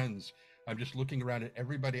with my friends, I'm just looking around at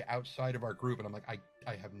everybody outside of our group, and I'm like, I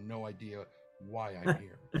have no idea why I'm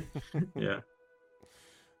here. Yeah.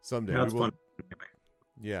 Someday. That's we will, fun.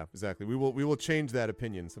 Yeah, exactly. We will change that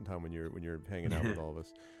opinion sometime when you're hanging out with all of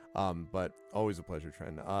us. But always a pleasure,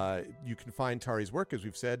 Trent. You can find Tari's work, as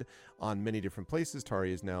we've said, on many different places.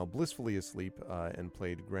 Tari is now blissfully asleep and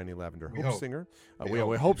played Granny Lavender Hopesinger.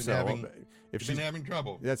 We hope so. If she's been having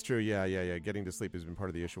trouble. That's true. Yeah. Getting to sleep has been part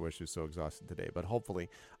of the issue where she's so exhausted today. But hopefully,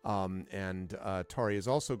 and Tari is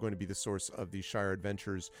also going to be the source of the Shire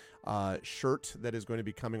Adventures shirt that is going to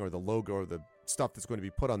be coming, or the logo, or the stuff that's going to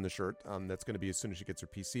be put on the shirt. That's going to be as soon as she gets her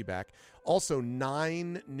PC back. Also,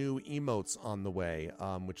 9 new emotes on the way,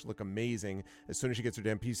 which look amazing as soon as she gets her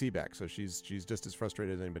damn PC back. So she's just as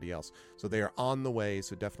frustrated as anybody else. So they are on the way.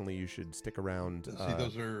 So definitely you should stick around. See,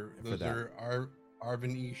 those are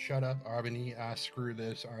Arvin E, shut up. Arvin E, screw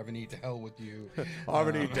this. Arvin E, to hell with you.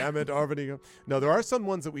 Arvin E, damn it, Arvin E. No, there are some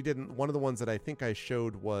ones that we didn't. One of the ones that I think I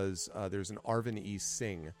showed was there's an Arvin E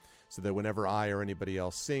sing. So that whenever I or anybody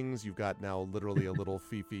else sings, you've got now literally a little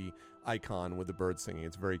Fifi icon with the bird singing.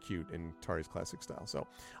 It's very cute in Tari's classic style. So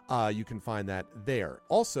you can find that there.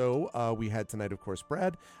 Also, we had tonight, of course,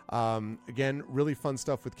 Brad. Again, really fun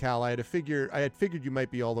stuff with Cal. I had figured you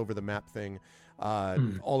might be all over the map thing.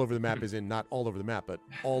 All over the map is in not all over the map, but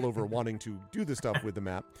all over wanting to do the stuff with the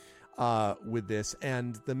map with this.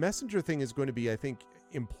 And the messenger thing is going to be, I think,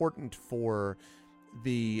 important for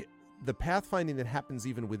the pathfinding that happens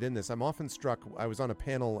even within this. I'm often struck. I was on a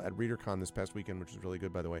panel at ReaderCon this past weekend, which was really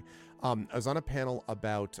good, by the way. I was on a panel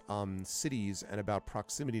about cities and about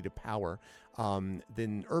proximity to power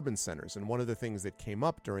than urban centers. And one of the things that came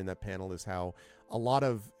up during that panel is how a lot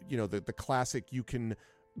of, the classic, you can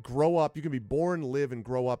grow up, you can be born, live, and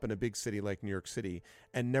grow up in a big city like New York City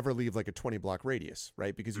and never leave like a 20-block radius,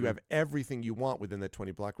 right? Because you have everything you want within that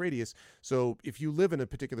 20-block radius. So if you live in a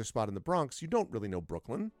particular spot in the Bronx, you don't really know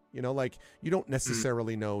Brooklyn, like you don't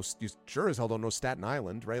necessarily know, you sure as hell don't know Staten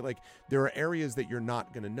Island, right? Like there are areas that you're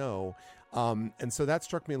not going to know. And so that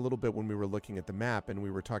struck me a little bit when we were looking at the map and we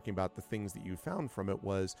were talking about the things that you found from it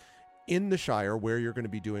was in the Shire, where you're going to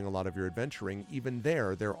be doing a lot of your adventuring, even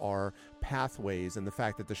there are pathways, and the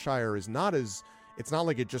fact that the Shire is it's not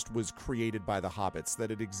like it just was created by the hobbits, that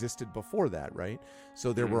it existed before that, right?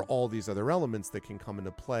 So there were all these other elements that can come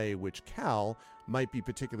into play, which Cal might be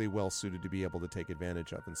particularly well suited to be able to take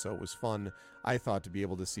advantage of. And so it was fun, I thought, to be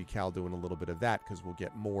able to see Cal doing a little bit of that, because we'll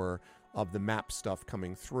get more of the map stuff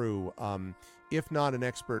coming through. If not an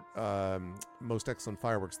expert, most excellent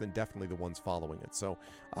fireworks, then definitely the ones following it. So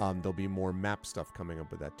there'll be more map stuff coming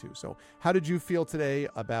up with that too. So how did you feel today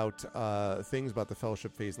about things about the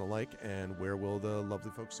fellowship phase and the like, and where will the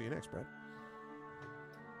lovely folks see you next, Brad?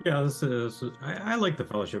 Yeah, I like the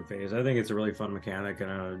fellowship phase. I think it's a really fun mechanic and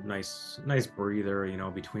a nice breather,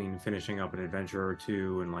 between finishing up an adventure or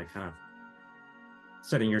two and like kind of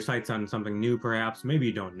setting your sights on something new, perhaps. Maybe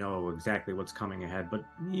you don't know exactly what's coming ahead, but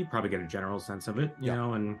you probably get a general sense of it, you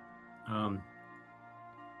know. And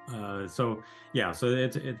so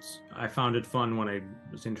it's I found it fun when I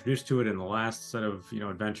was introduced to it in the last set of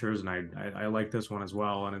adventures, and I like this one as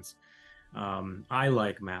well. And it's I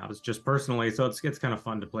like maps just personally, so it's kind of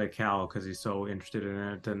fun to play Cal because he's so interested in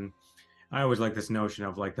it. And I always like this notion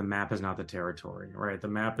of like the map is not the territory, right? The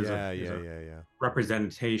map is a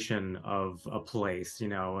representation of a place,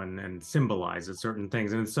 and symbolizes certain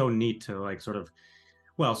things. And it's so neat to like sort of,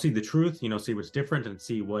 see the truth, see what's different and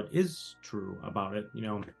see what is true about it,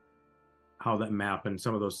 how that map and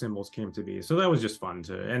some of those symbols came to be. So that was just fun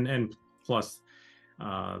and plus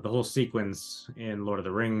the whole sequence in Lord of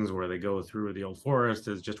the Rings where they go through the old forest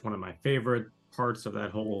is just one of my favorite parts of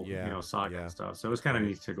that whole saga and stuff. So it was kind of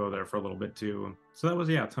neat to go there for a little bit too. So that was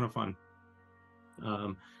a ton of fun.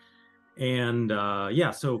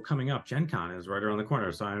 So coming up, Gen Con is right around the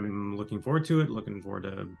corner, so I'm looking forward to it, looking forward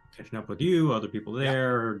to catching up with you, other people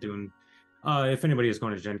there, doing if anybody is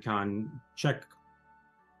going to Gen Con, check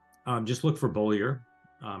just look for Bollier,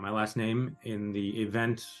 my last name, in the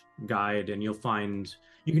event guide, and you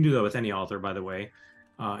can do that with any author, by the way,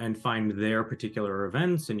 and find their particular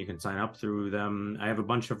events, and you can sign up through them. I have a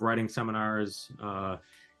bunch of writing seminars,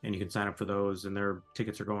 and you can sign up for those, and their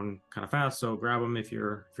tickets are going kind of fast, so grab them if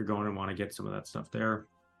you're going and want to get some of that stuff there.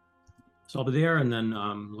 So I'll be there, and then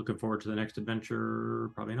looking forward to the next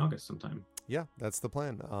adventure, probably in August sometime. Yeah, that's the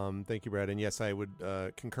plan. Thank you, Brad. And yes, I would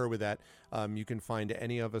concur with that. You can find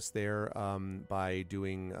any of us there by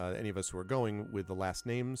doing any of us who are going with the last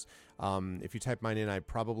names. If you type mine in, I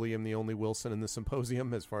probably am the only Wilson in the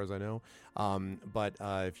symposium, as far as I know. But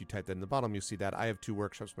if you type that in the bottom, you'll see that I have 2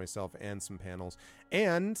 workshops myself and some panels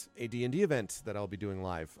and a D&D event that I'll be doing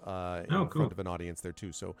live in front of an audience there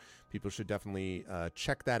too. So people should definitely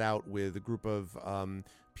check that out with a group of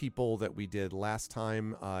people that we did last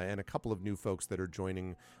time and a couple of new folks that are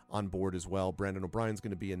joining on board as well. Brandon O'Brien's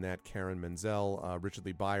going to be in that, Karen Menzel, Richard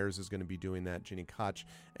Lee Byers is going to be doing that, Ginny Koch,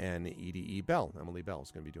 and Emily Bell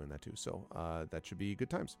is going to be doing that too. So that should be good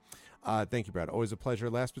times. Thank you, Brad. Always a pleasure.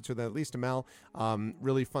 Last but certainly not least, Amal,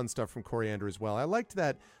 really fun stuff from Coriander as well. I liked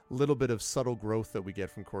that little bit of subtle growth that we get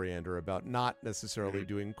from Coriander about not necessarily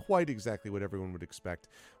doing quite exactly what everyone would expect.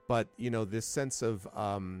 But, this sense of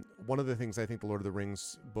one of the things I think the Lord of the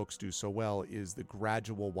Rings books do so well is the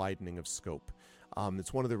gradual widening of scope.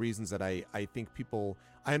 It's one of the reasons that I think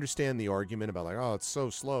I understand the argument about like, oh, it's so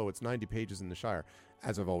slow. It's 90 pages in the Shire.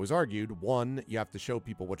 As I've always argued, one, you have to show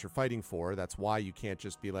people what you're fighting for. That's why you can't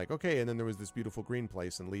just be like, okay, and then there was this beautiful green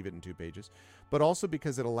place and leave it in 2 pages. But also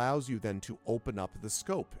because it allows you then to open up the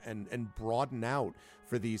scope and broaden out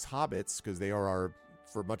for these hobbits, because they are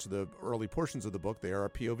for much of the early portions of the book, they are our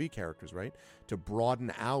POV characters, right? To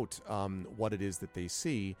broaden out what it is that they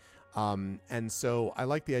see. And so I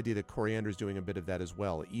like the idea that Coriander's doing a bit of that as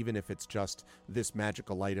well, even if it's just this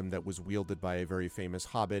magical item that was wielded by a very famous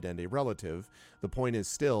hobbit and a relative. The point is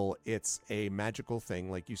still, it's a magical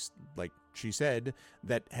thing, like she said,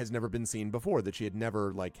 that has never been seen before, that she had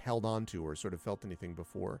never like held on to or sort of felt anything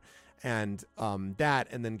before. And that,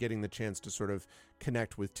 and then getting the chance to sort of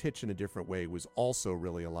connect with Titch in a different way was also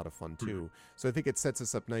really a lot of fun too. So I think it sets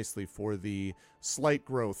us up nicely for the slight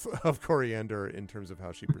growth of Coriander in terms of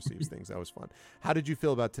how she perceives things. That was fun. How did you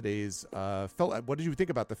feel about today's what did you think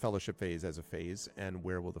about the fellowship phase as a phase, and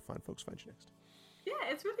where will the fine folks find you next? Yeah,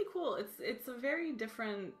 it's really cool. It's a very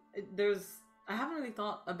different, I haven't really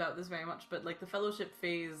thought about this very much, but like the fellowship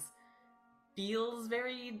phase feels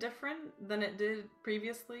very different than it did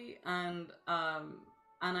previously, and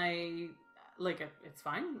I like it. It's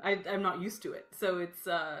fine. I'm not used to it, so it's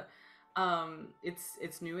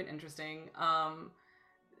new and interesting.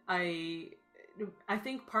 I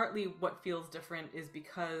think partly what feels different is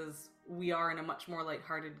because we are in a much more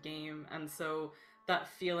lighthearted game, and so that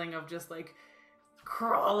feeling of just like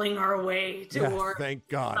crawling our way towards thank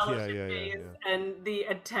God. yeah. And the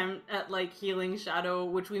attempt at like healing Shadow,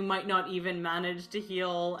 which we might not even manage to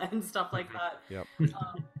heal and stuff like that, Yep.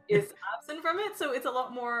 is absent from it. So it's a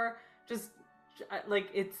lot more just like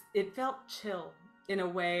it felt chill in a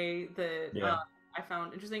way that I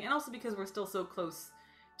found interesting, and also because we're still so close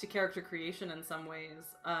to character creation in some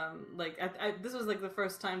ways. Like this was like the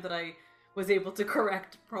first time that I was able to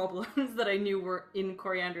correct problems that I knew were in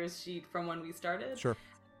Coriander's sheet from when we started. Sure.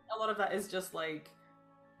 A lot of that is just like,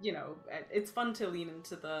 you know, it's fun to lean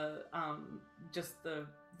into the just the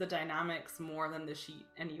dynamics more than the sheet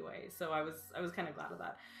anyway. So I was kind of glad of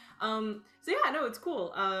that. So yeah, no, it's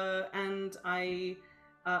cool. And I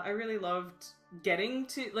really loved getting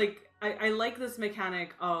to like I like this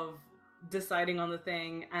mechanic of deciding on the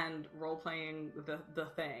thing and role-playing the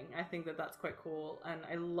thing. I think that that's quite cool, and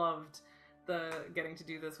I loved the getting to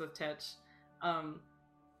do this with Titch.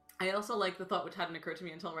 I also like the thought, which hadn't occurred to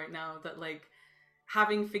me until right now, that like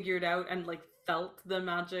having figured out and like felt the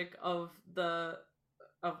magic of the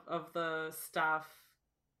staff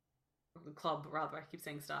of the club, rather, I keep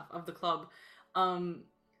saying staff of the club,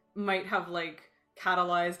 might have like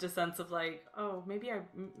catalyzed a sense of like, oh, maybe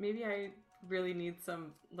I really need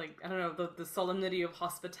some, like, I don't know, the solemnity of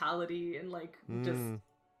hospitality and like just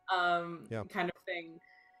kind of thing.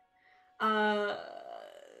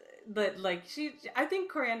 That like I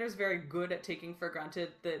think Coriander's very good at taking for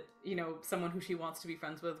granted that, you know, someone who she wants to be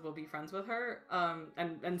friends with will be friends with her,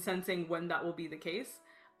 and sensing when that will be the case.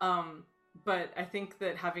 But I think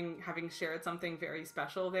that having shared something very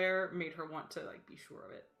special there made her want to like be sure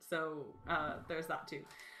of it. So there's that too.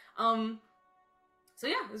 So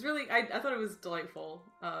yeah, it was really, I thought it was delightful.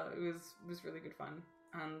 It was really good fun,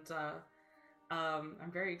 and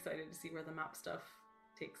I'm very excited to see where the map stuff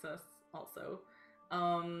takes us also.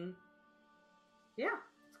 Yeah,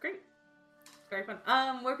 it's great. It's very fun.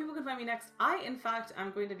 Where people can find me next, I in fact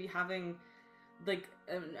am going to be having like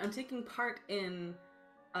I'm taking part in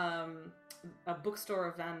a bookstore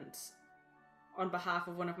event on behalf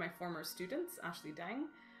of one of my former students, Ashley Dang.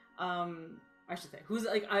 I should say, who's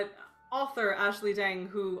like author Ashley Dang,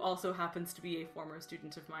 who also happens to be a former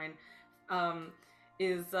student of mine,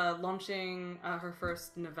 is launching her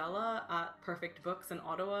first novella at Perfect Books in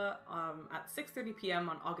Ottawa at 6:30 p.m.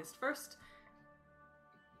 on August 1st.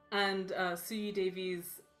 And Suyi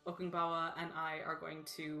Davies, Okungbawa, and I are going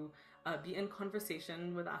to be in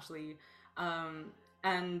conversation with Ashley.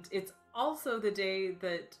 And it's also the day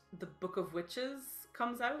that the Book of Witches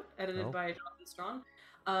comes out, edited by Jonathan Strawn.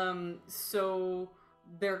 So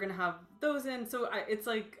they're gonna have those in. So it's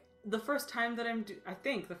like the first time that I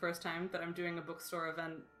think the first time that I'm doing a bookstore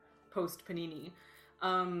event post Panini,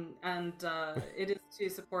 and it is to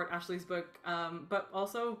support Ashley's book. But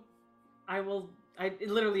also, it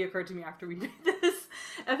literally occurred to me after we made this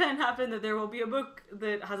event happen that there will be a book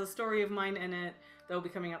that has a story of mine in it that will be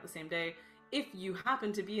coming out the same day. If you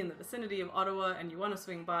happen to be in the vicinity of Ottawa and you want to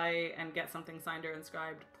swing by and get something signed or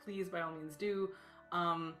inscribed, please by all means do.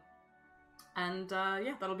 Yeah,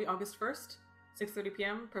 that'll be August 1st, 6:30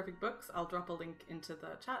 p.m. Perfect Books. I'll drop a link into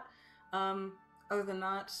the chat. Other than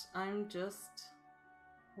that, I'm just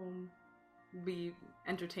be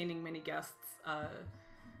entertaining many guests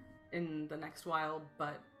in the next while.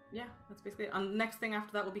 But yeah, that's basically it. Next thing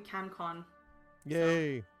after that will be CanCon.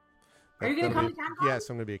 Yay! So, are you gonna come to CanCon? Yes,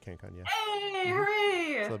 I'm gonna be at CanCon. Yeah. Hey,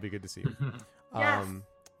 hooray! So that'll be good to see you. Yes.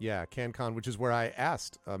 Yeah, CanCon, which is where I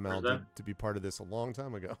asked Mel to be part of this a long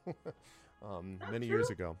time ago, many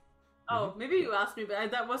years ago. Oh, maybe you asked me,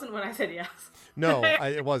 but that wasn't when I said yes. No,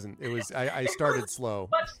 it wasn't. It was I started slow.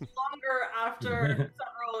 Much longer after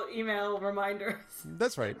several email reminders.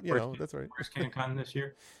 That's right. That's right. Where's CanCon this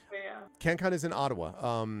year? Yeah. CanCon is in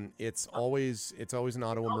Ottawa. It's always in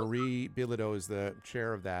Ottawa. Marie Bilodeau is the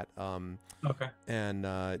chair of that. Okay. And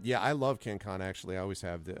I love CanCon. Actually, I always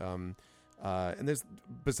have. And there's,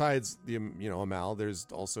 besides the Amal, there's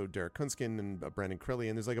also Derek Kunskin and Brandon Crilly,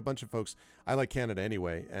 and there's like a bunch of folks. I like Canada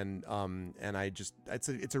anyway, and I just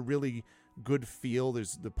it's a really good feel.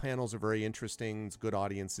 The panels are very interesting. It's good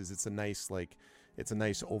audiences. It's a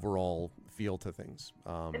nice overall feel to things.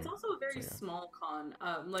 It's also a very small con.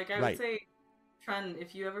 I would say, Tren,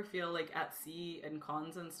 if you ever feel like at sea and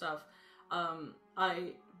cons and stuff,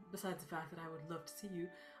 besides the fact that I would love to see you,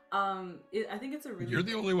 I think it's a really. You're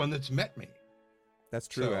the only one that's met me. That's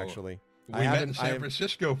true, So, actually. We met in San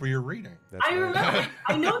Francisco for your reading. I remember.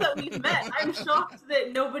 I know that we've met. I'm shocked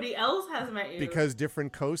that nobody else has met you. Because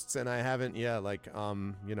different coasts, and I haven't. Yeah, like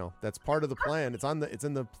that's part of the plan. It's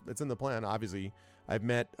in the plan. Obviously, I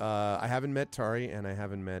haven't met Tari, and I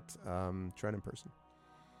haven't met Trent in person.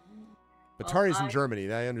 But Tari's in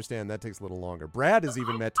Germany. I understand that takes a little longer. Brad has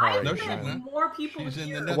even met Tari. No, she's not. More people She's in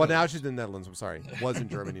here. the Netherlands. Well, now she's in the Netherlands. I'm sorry. Was in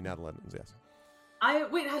Germany, Netherlands. Yes.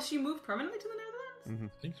 Wait. Has she moved permanently to the Netherlands? Mm-hmm.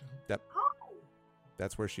 I think so. Yep. Oh.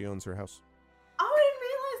 That's where she owns her house. Oh, I didn't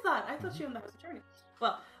realize that. I thought she owned the house in Germany.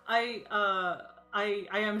 Well, I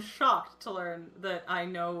am shocked to learn that I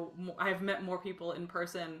have met more people in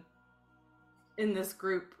person in this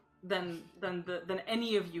group than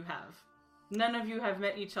any of you have. None of you have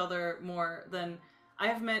met each other more than I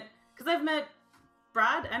have met, because I've met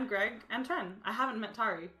Brad and Greg and Tren. I haven't met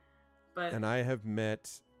Tari, and I have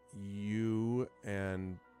met you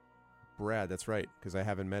and Brad. That's right, because I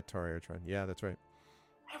haven't met Tari or Tren. Yeah, that's right.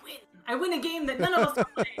 I win a game that none of us are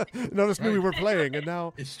playing. None of us knew we were playing, and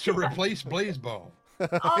now it's to replace Blazeball. Yeah,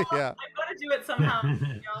 I've got to do it somehow.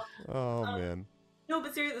 Oh man. No,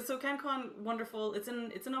 but seriously, so CanCon, wonderful. It's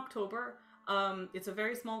in October. It's a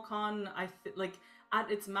very small con. At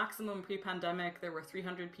its maximum pre-pandemic, there were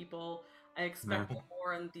 300 people. I expect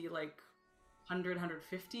more in the 100,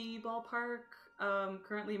 150 ballpark.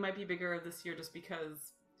 Currently, it might be bigger this year just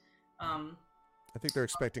because. I think they're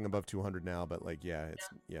expecting above 200 now, but yeah.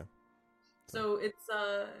 So it's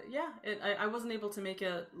I wasn't able to make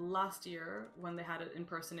it last year when they had it in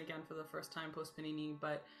person again for the first time post Panini,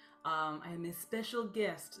 but I am a special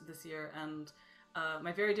guest this year, and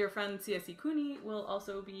my very dear friend CSE Cooney will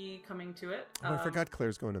also be coming to it. I forgot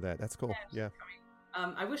Claire's going to that. That's cool. Yeah.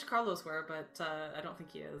 I wish Carlos were, but I don't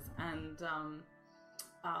think he is. And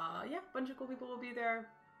a bunch of cool people will be there.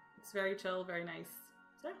 It's very chill, very nice.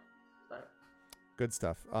 So yeah, but. Good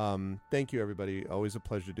stuff. Thank you, everybody. Always a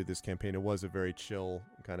pleasure to do this campaign. It was a very chill,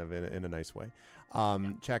 kind of in a nice way.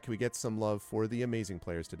 Chat, can we get some love for the amazing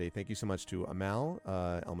players today? Thank you so much to Amal,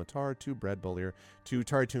 Elmatar, to Brad Bullier, to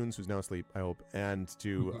Tari Toons, who's now asleep, I hope, and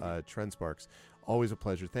to Trent Sparks. Always a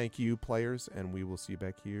pleasure. Thank you, players, and we will see you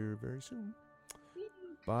back here very soon.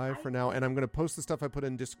 Bye for now. And I'm going to post the stuff I put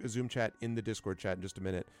in Zoom chat in the Discord chat in just a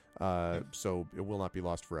minute, so it will not be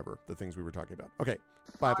lost forever, the things we were talking about. Okay.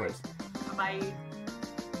 Bye, players. Bye.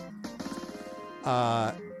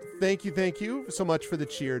 Thank you so much for the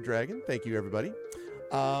cheer, Dragon. Thank you, everybody.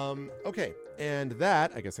 Okay, and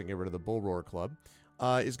that, I guess I can get rid of the Bull Roar Club,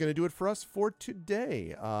 is going to do it for us for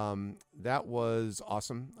today. That was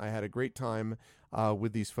awesome. I had a great time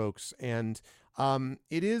with these folks, and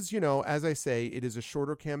it is, as I say, it is a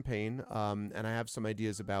shorter campaign, and I have some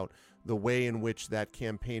ideas about the way in which that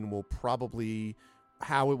campaign will probably,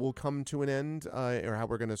 how it will come to an end, or how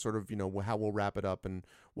we're going to sort of, how we'll wrap it up and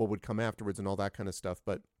what would come afterwards and all that kind of stuff.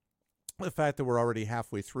 But the fact that we're already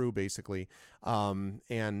halfway through, basically, and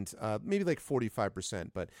maybe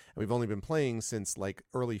 45%, but we've only been playing since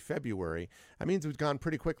early February, that means we've gone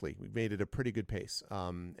pretty quickly. We've made it a pretty good pace,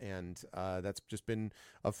 and that's just been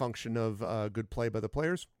a function of good play by the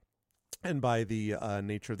players and by the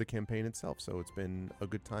nature of the campaign itself. So it's been a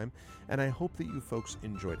good time, and I hope that you folks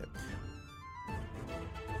enjoyed it.